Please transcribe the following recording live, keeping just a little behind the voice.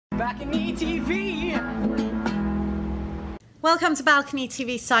BalconyTV. Welcome to Balcony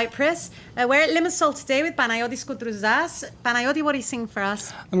TV Cyprus. We're at Limassol today with Panayiotis Koutrouzas. Panayoti, what are you singing for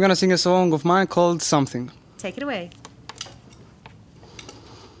us? I'm gonna sing a song of mine called Something. Take it away.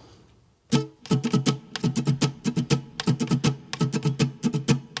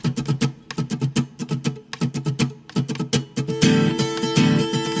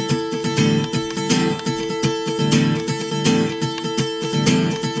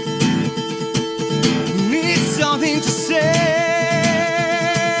 Something to say.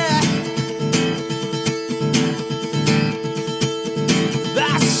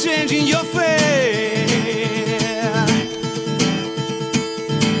 That's changing your face.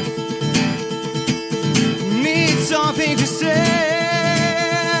 Need something to say.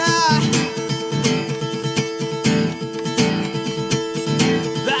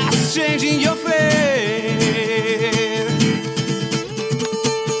 That's changing your face.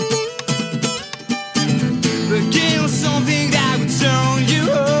 Believe something that will turn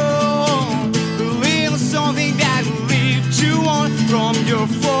you on. Believe something that will lift you on from your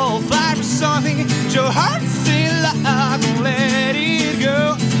fall. Fight for something your heart still love. Don't let it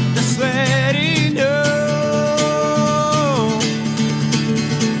go. Just let it know.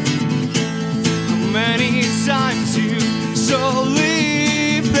 How many times you so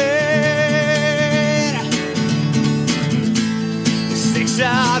leave it? Mistakes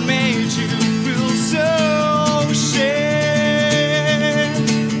that made you feel so.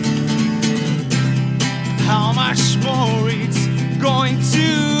 How much more it's going to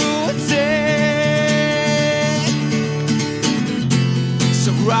take.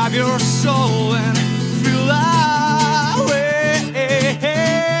 So grab your soul and feel away.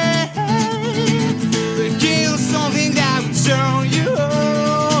 Begin something that will turn you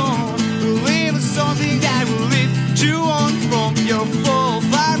on. Believe in something that will lift you on from your fall.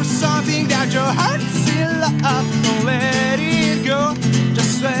 Fight for something that your heart still loves. Don't let it go.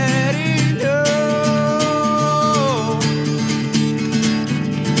 Just let it go.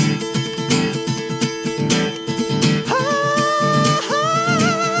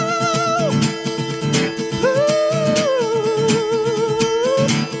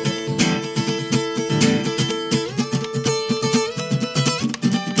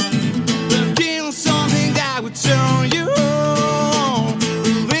 Turn you on.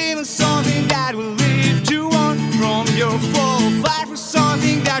 Believe in something that will lift you on from your fall. Fight for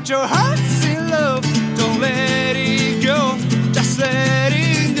something that your heart's in love. Don't let it go. Just let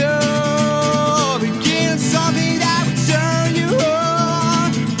it go. Begin something that will turn you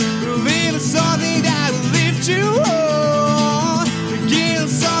on. Believe in something that will lift you on. Begin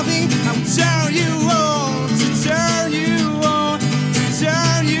something that will turn you on. To turn you on. To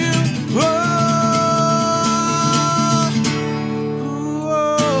turn you on.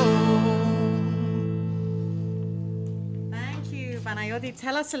 Panayoti,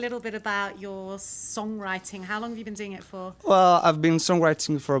 tell us a little bit about your songwriting. How long have you been doing it for? Well, I've been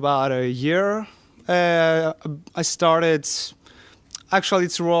songwriting for about a year. I started. Actually,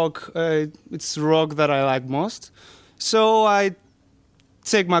 it's rock. It's rock that I like most. So I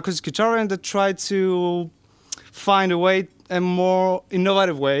take my acoustic guitar and I try to find a way, a more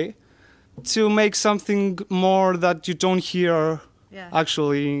innovative way, to make something more that you don't hear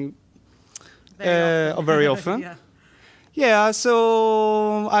actually very often. Yeah,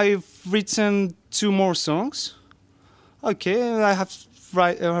 so I've written 2 more songs. Okay, I have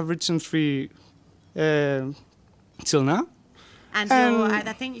written 3 till now. And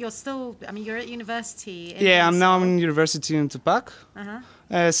I think you're still, I mean, you're at university. Yeah, I'm now in university in Tupac,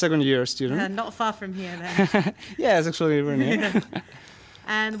 second year student. Not far from here then. Yeah, it's actually very near.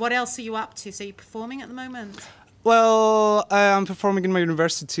 And what else are you up to? So you're performing at the moment? Well, I'm performing in my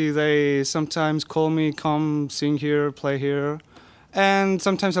university. They sometimes call me, come sing here, play here. And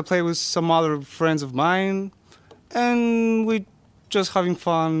sometimes I play with some other friends of mine. And we're just having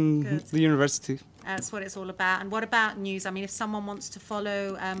fun at the university. That's what it's all about. And what about news? I mean, if someone wants to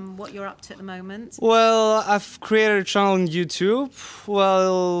follow what you're up to at the moment. Well, I've created a channel on YouTube,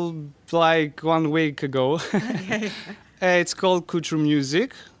 well, like 1 week ago. Okay. It's called Couture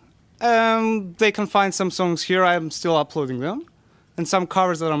Music. They can find some songs here. I'm still uploading them, and some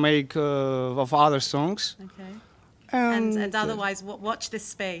covers that I make of other songs. Okay. And otherwise, watch this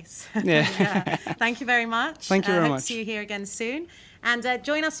space. Yeah. Thank you very much. Thank you very much. Hope to see you here again soon. And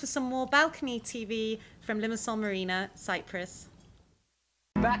join us for some more Balcony TV from Limassol Marina, Cyprus.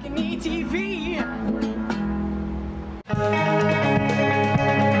 BalconyTV.